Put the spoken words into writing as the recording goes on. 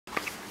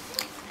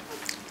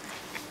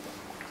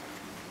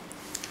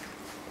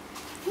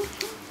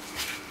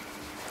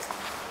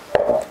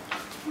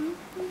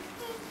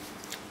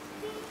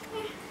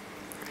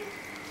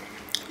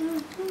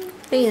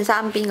呢件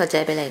衫邊個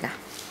借俾你㗎？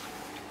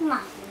文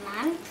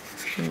文。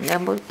你有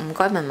冇唔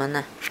該文文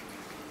啊？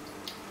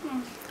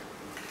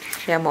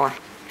你有冇啊？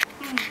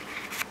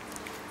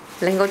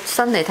擰個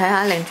身嚟睇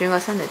下，擰轉個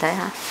身嚟睇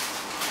下。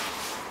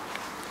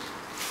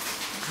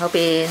後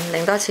邊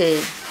擰多次，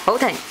好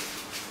停。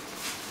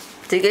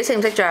自己識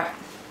唔識着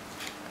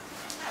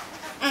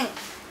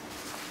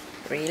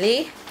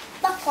？Really？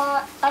 不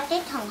過我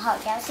啲同學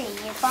有時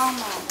要幫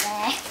忙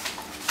咧。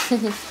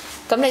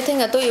咁你聽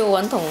日都要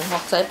揾同學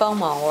仔幫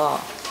忙喎。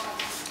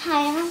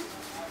係啊。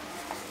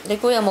你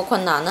估有冇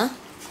困難啊？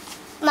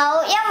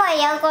冇，因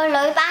為有個女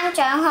班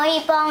長可以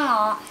幫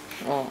我。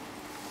哦。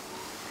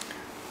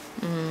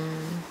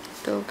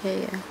都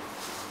OK 嘅。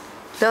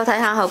俾我睇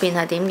下後邊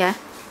係點嘅。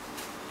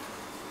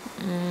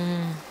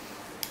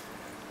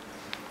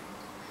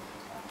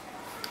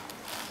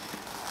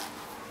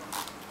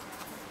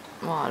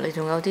哇！你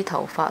仲有啲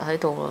頭髮喺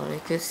度喎，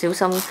你要小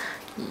心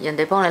人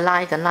哋幫你拉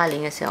緊拉鏈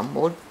嘅時候，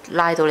唔好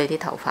拉到你啲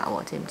頭髮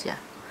喎，知唔知啊？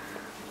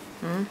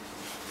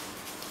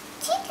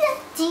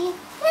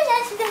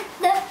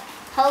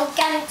好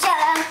緊張，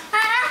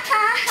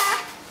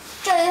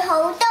最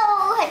好都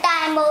係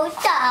戴帽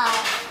罩。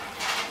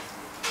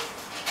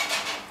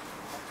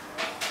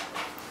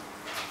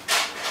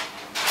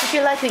Would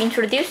you like to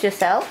introduce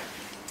yourself？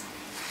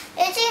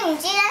 你知唔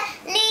知咧？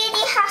呢啲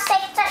黑色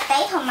質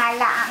地同埋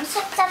藍色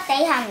質地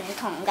係唔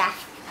同㗎。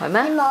係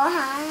咩？你摸下。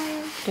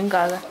點解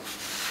嘅？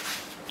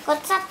個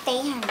質地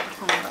係唔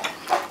同嘅。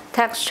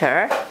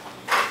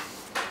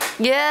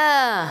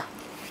Texture？Yeah。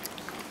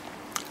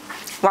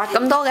滑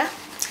咁多嘅？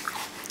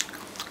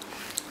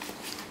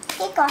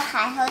呢個鞋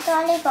好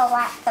多，呢個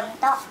滑咁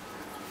多。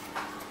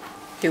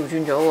調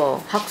轉咗喎，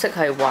黑色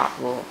係滑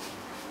喎，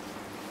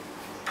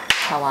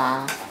係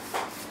嘛？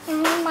唔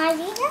係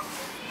呢？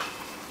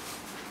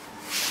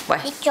喂！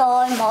你再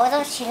摸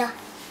多次啦。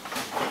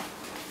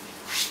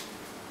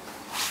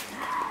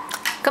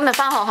今日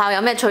返學校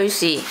有咩趣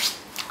事？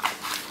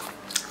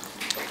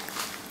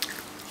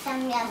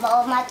今日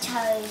冇乜趣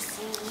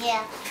事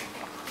啊，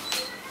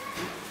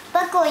不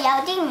過有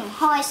啲唔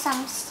開心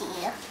事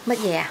啊。乜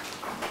嘢啊？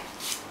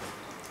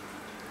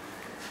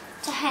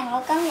就係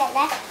我今日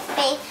咧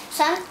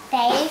想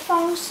俾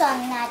封信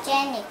啊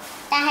Jenny，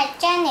 但係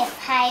Jenny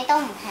係都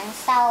唔肯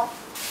收。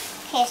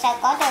其實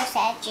嗰度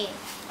寫住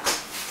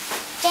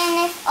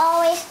Jenny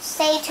always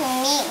say to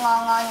me 我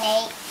愛你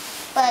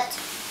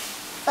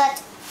but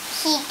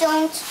he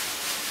don't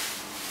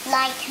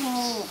like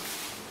me.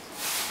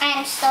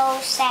 I'm so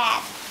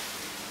sad.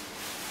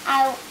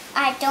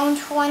 I don't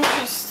want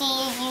to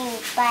see you.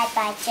 Bye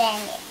bye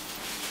Jenny.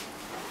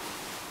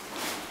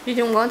 You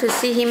don't want to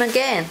see him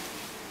again?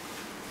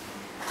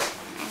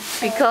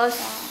 Because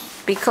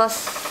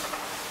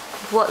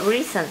what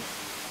reason?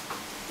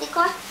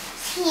 Because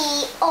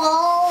he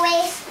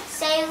always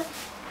say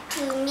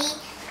to me,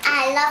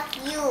 I love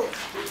you,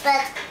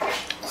 but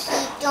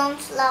he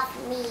don't love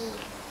me.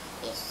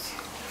 It's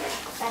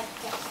like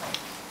that.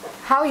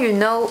 How do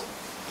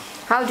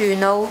you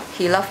know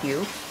he love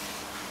you?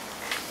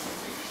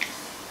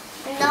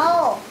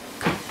 No.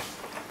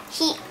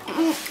 He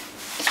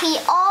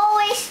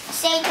always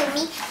say to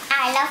me,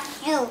 I love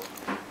you,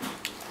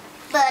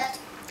 but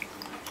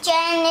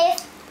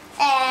Jennifer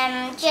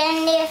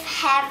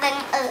having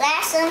a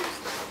lesson.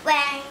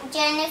 When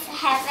Jennifer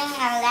having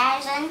a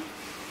lesson,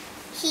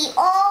 he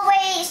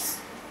always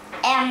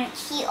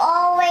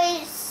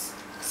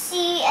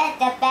see at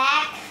the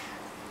back.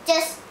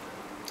 Just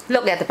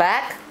Look at the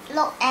back.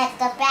 look at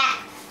the back,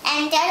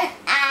 and then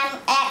I'm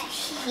at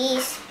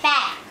his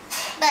back.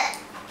 But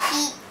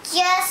he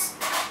just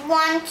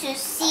want to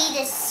see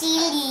the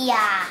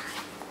Celia.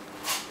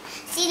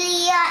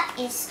 Celia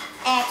is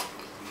at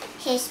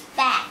his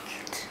back.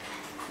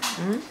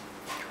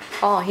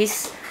 Oh,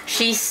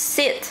 she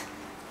sit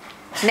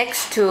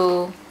next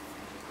to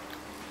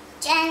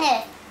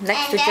Janet.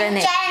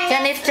 Janet.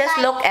 Janet just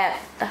like, look at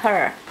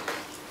her.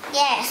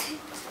 Yes.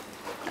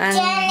 And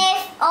Janet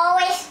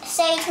always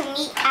say to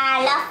me,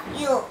 I love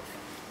you.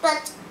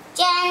 But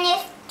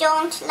Janet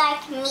don't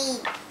like me.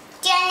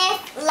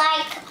 Janet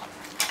like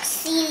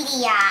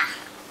Celia.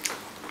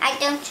 I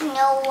don't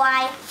know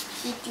why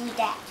he do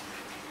that.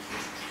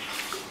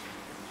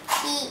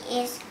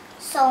 He is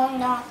so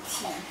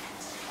naughty.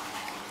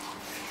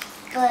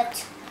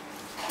 But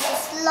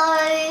Miss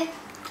Loy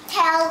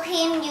tell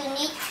him you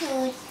need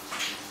to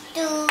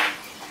do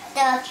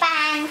the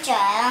班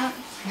長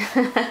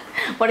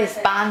What is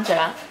班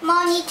長？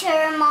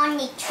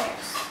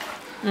 monitors.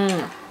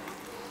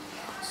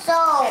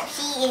 So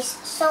he is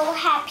so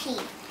happy,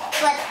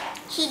 but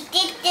he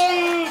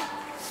didn't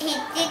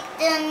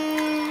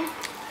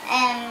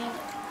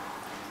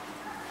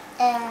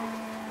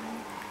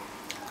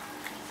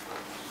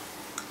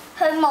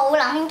佢冇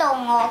諗到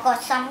我個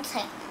心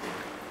情。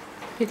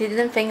 He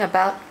didn't think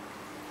about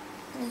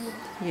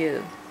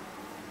you.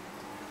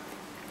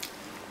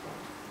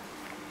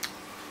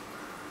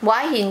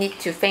 Why he need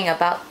to think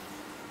about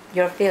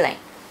your feeling?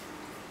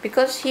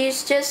 Because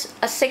he's just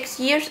a 6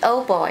 years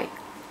old boy.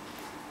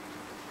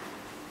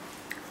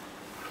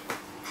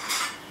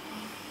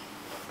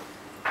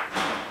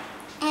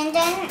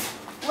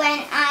 when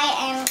I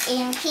am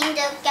in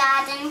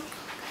kindergarten,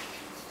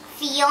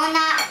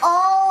 Fiona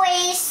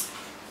always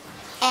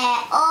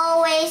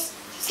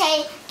say,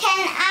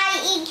 "Can I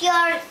eat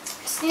your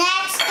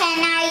snacks? Can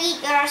I eat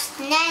your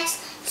snacks?"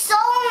 So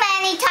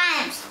many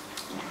times.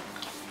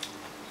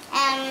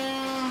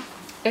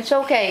 It's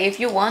okay if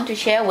you want to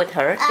share with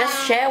her.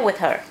 Just share with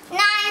her.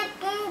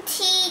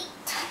 90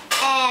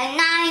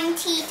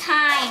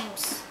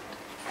 times.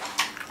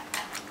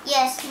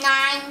 Yes,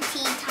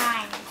 90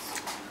 times.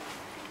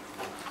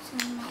 So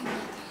many times.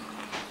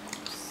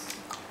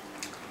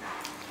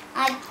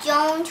 I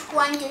don't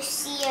want to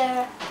see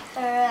her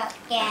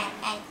again,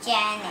 and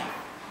Janet.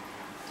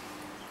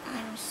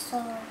 I'm so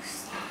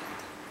sad.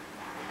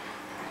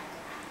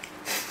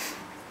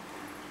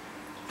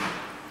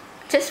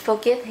 Just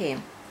forgive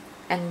him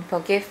and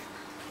forgive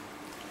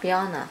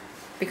Fiona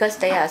because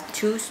they are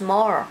too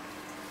small.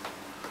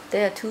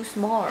 They are too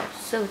small,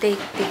 so they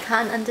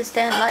can't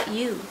understand like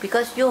you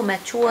because you're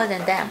mature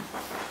than them.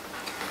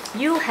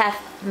 You have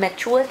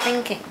mature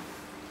thinking.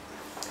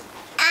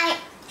 I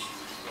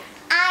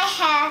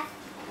have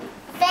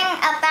think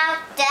about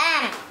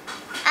them.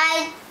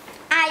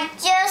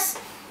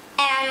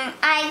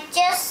 I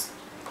just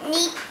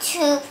need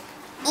to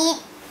eat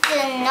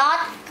the not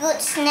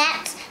good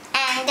snacks,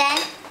 and then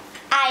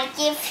I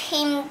give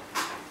him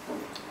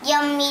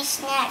yummy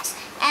snacks,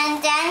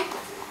 and then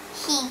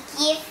he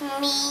give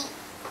me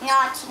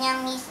not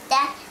yummy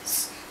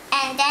snacks,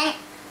 and then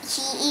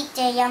he eat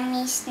the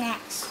yummy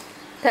snacks.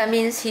 That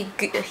means he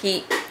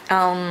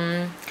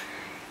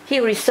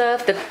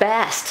reserved the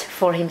best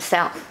for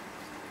himself,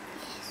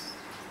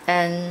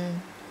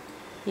 and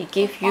he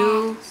give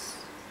you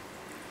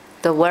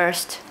the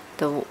worst,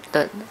 the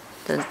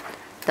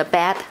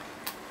bad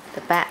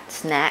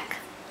snack.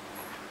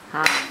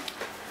 Huh?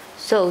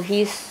 So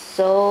he's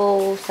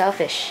so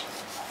selfish.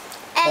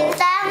 And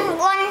then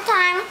one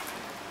time,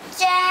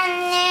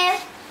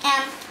 Janet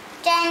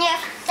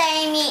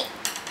say me,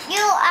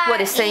 "You are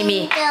What is say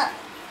me?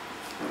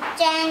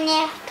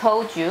 Janet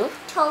told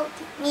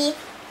me,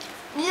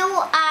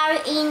 "You are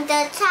in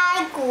the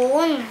差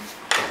館."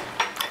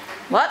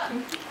 What?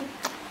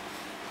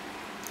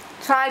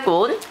 差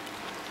館?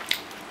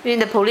 In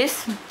the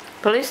police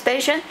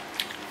station?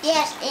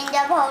 Yes, in the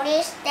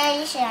police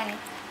station.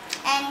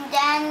 And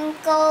then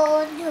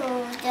go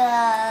to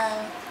the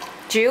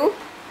Jail?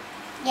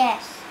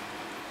 Yes.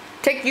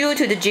 Take you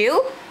to the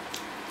jail?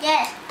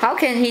 Yes. How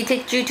can he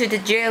take you to the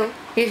jail?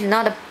 He's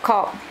not a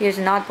cop. He's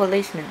not a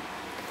policeman.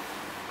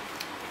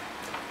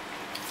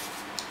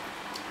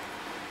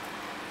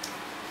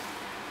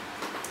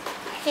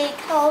 He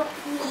told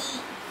me.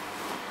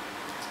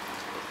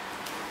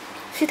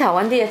 獅頭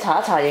揾啲嘢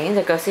搽一搽影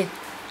隻腳先，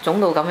腫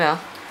到咁樣。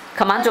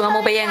琴晚仲有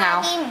冇俾嘢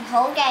咬？啲唔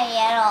好嘅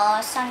嘢落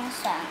我身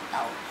上度。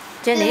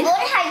Jenny？ 原本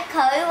係佢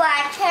話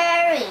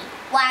Cherry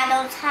話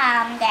到慘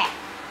嘅，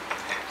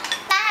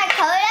但係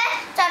佢咧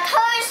就推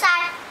晒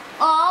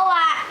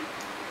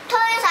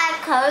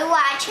佢話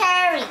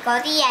Cherry 嗰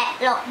啲嘢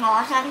落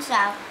我身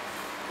上，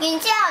然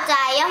之後就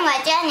係因為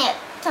Jenny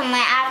同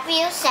埋阿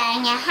Phil 成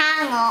日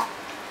蝦我，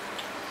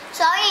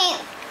所以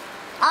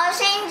我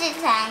先至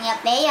成日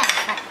俾人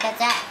罰嘅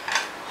啫。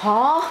嚇！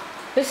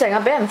你成日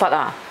俾人罰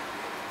啊？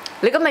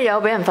你今日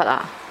有俾人罰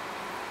啊？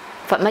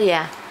罰乜嘢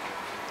啊？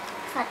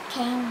罰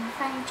企5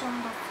分鐘、6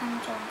分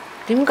鐘。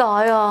點解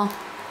啊？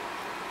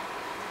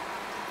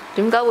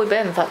點解會俾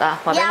人罰啊？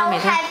話俾媽咪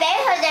聽。又係俾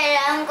佢哋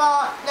兩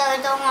個累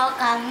到我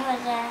咁嘅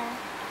啫。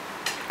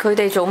佢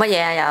哋做乜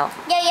嘢啊？又？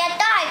日日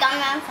都係咁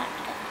樣罰嘅。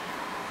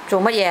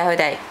做乜嘢啊？佢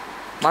哋？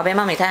話俾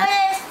媽咪聽。佢哋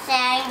成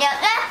日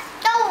咧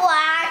都話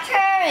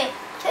Cherry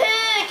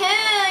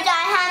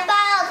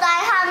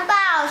大漢堡，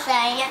成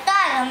日都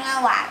係咁樣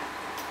話。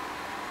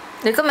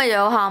你今日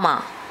有喊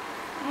啊？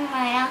唔係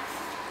啊，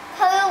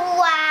佢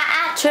話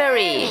阿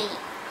Cherry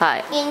係。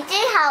然之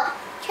後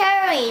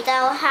Cherry 就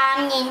喊，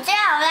然之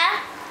後咧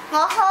我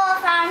呵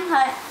翻佢，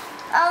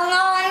我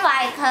安慰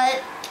佢。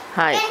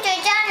係。跟住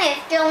Jenny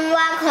仲話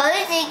佢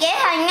自己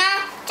係啱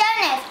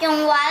 ，Jenny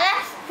仲話咧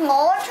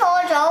我錯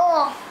咗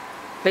喎。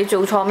你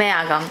做錯咩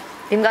啊？咁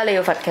點解你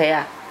要罰企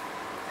啊？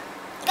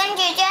跟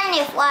住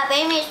Jenny 話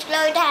俾 Miss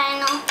女聽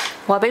咯。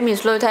話俾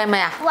Miss 女聽咩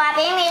啊？話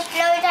俾 Miss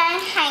女聽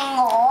係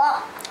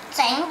我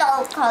整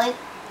到佢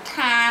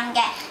喊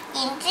嘅，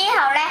然之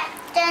後咧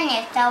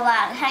Jenny 就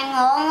話係我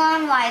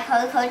安慰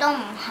佢，佢都唔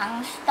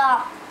肯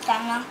stop 咁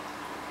咯。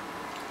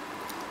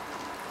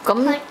咁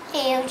佢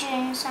調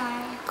轉晒。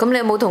咁你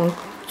有冇同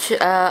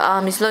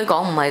阿 Miss 女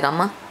講唔係咁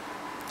啊？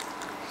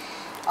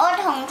我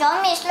同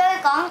咗 Miss 女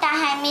講，但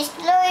係 Miss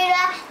女咧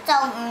就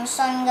唔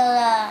信㗎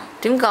啦。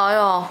點解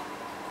啊？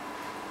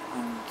我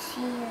唔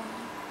知啊，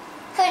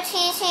佢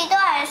次次都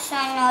係信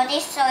我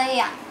啲衰人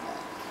㗎。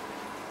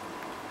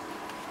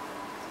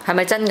係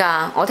咪真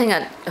㗎？我聽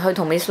日去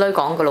同 Miss 女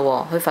講㗎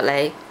咯喎，去罰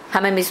你。係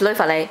咪 Miss 女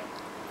罰你？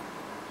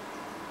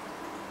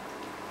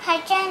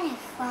係 Jenny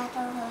話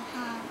到佢喊。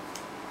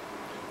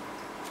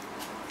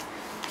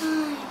唉，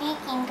呢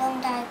件咁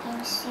大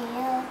件事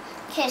啊，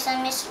其實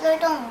Miss 女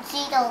都唔知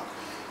道。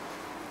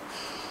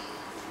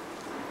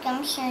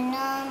咁算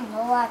啦，唔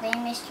好話俾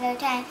Miss 女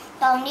聽，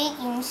當呢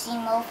件事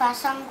冇發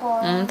生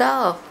過。唔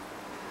得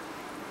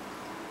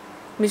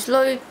，Miss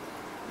女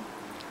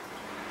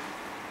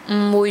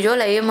誤會咗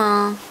你啊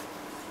嘛！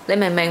你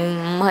明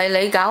明唔係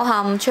你搞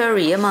喊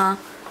Cherry 啊嘛！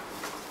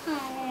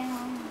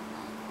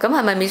咁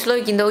係咪 Miss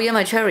女見到因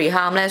為 Cherry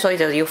喊呢，所以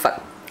就要罰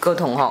個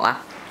同學啊？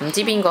唔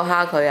知邊個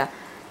蝦佢啊？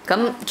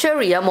咁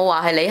Cherry 有冇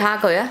話係你蝦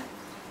佢啊？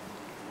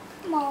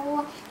冇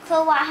啊，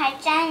佢話係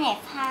Jenny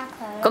蝦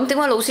佢。咁點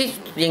解老師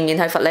仍然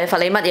係罰你？罰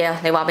你乜嘢啊？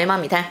你話俾媽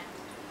咪聽。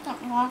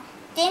我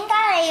點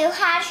解你要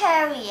蝦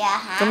Cherry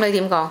啊嚇？咁你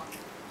點講？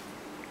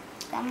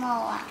咁我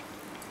話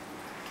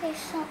其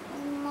實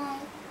唔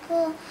係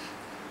㗎，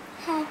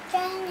係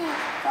Jenny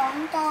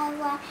講大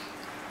話。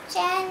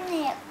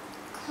Jenny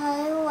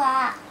佢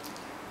話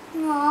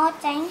我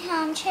整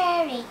喊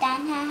Cherry， 但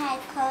係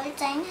佢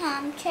整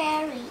喊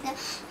Cherry 嘅，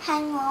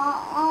係我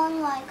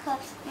安慰佢，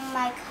唔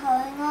係佢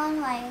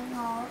安慰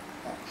我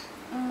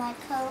嘅，唔係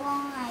佢安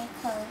慰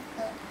佢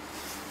嘅。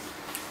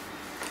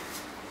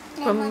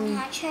你問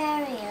下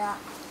Cherry 啦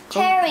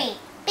，Cherry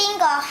邊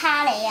個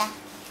蝦你啊？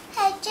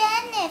係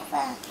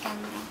Jennifer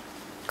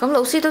咁。咁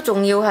老師都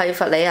仲要係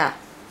罰你啊？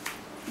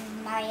唔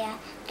係啊，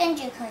跟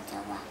住佢就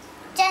話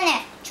Jenny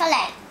出嚟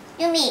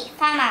 ，Yumi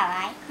翻埋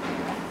位。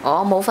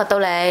哦，冇罰到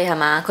你係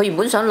嘛？佢原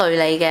本想累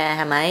你嘅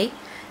係咪？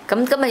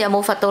咁今日有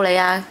冇罰到你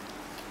啊？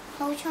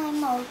好彩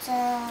冇咋，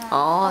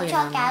哦，好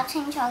彩搞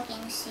清楚件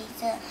事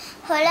咋。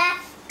佢咧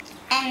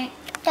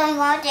對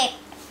我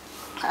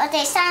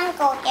哋三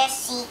個嘅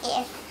事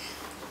嘅，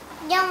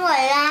因為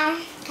咧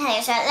其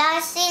實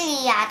咧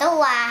Celia 都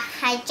話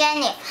係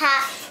Jenny 蝦，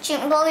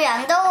全部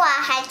人都話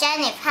係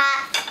Jenny 蝦，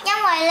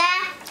因為咧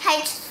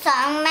係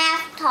上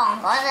math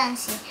堂嗰陣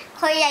時，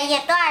佢日日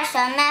都係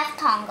上 math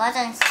堂嗰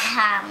陣時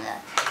喊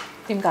㗎。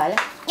點解咧？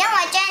因為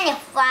Jenny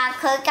話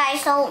佢計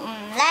數唔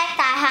叻，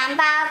大喊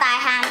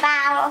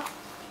包咯。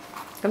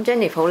咁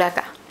Jenny 好叻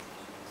㗎？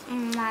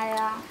唔係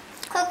啊，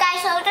佢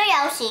計數都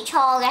有時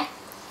錯嘅。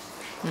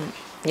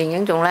瑩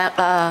瑩仲叻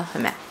啦，係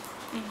咪啊？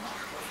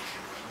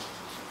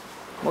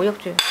冇喐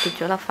住，跌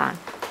咗粒飯。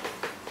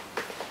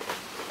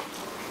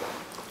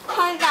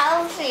佢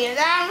有時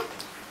咧，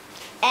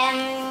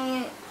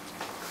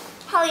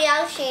佢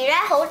有時咧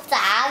好渣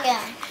嘅。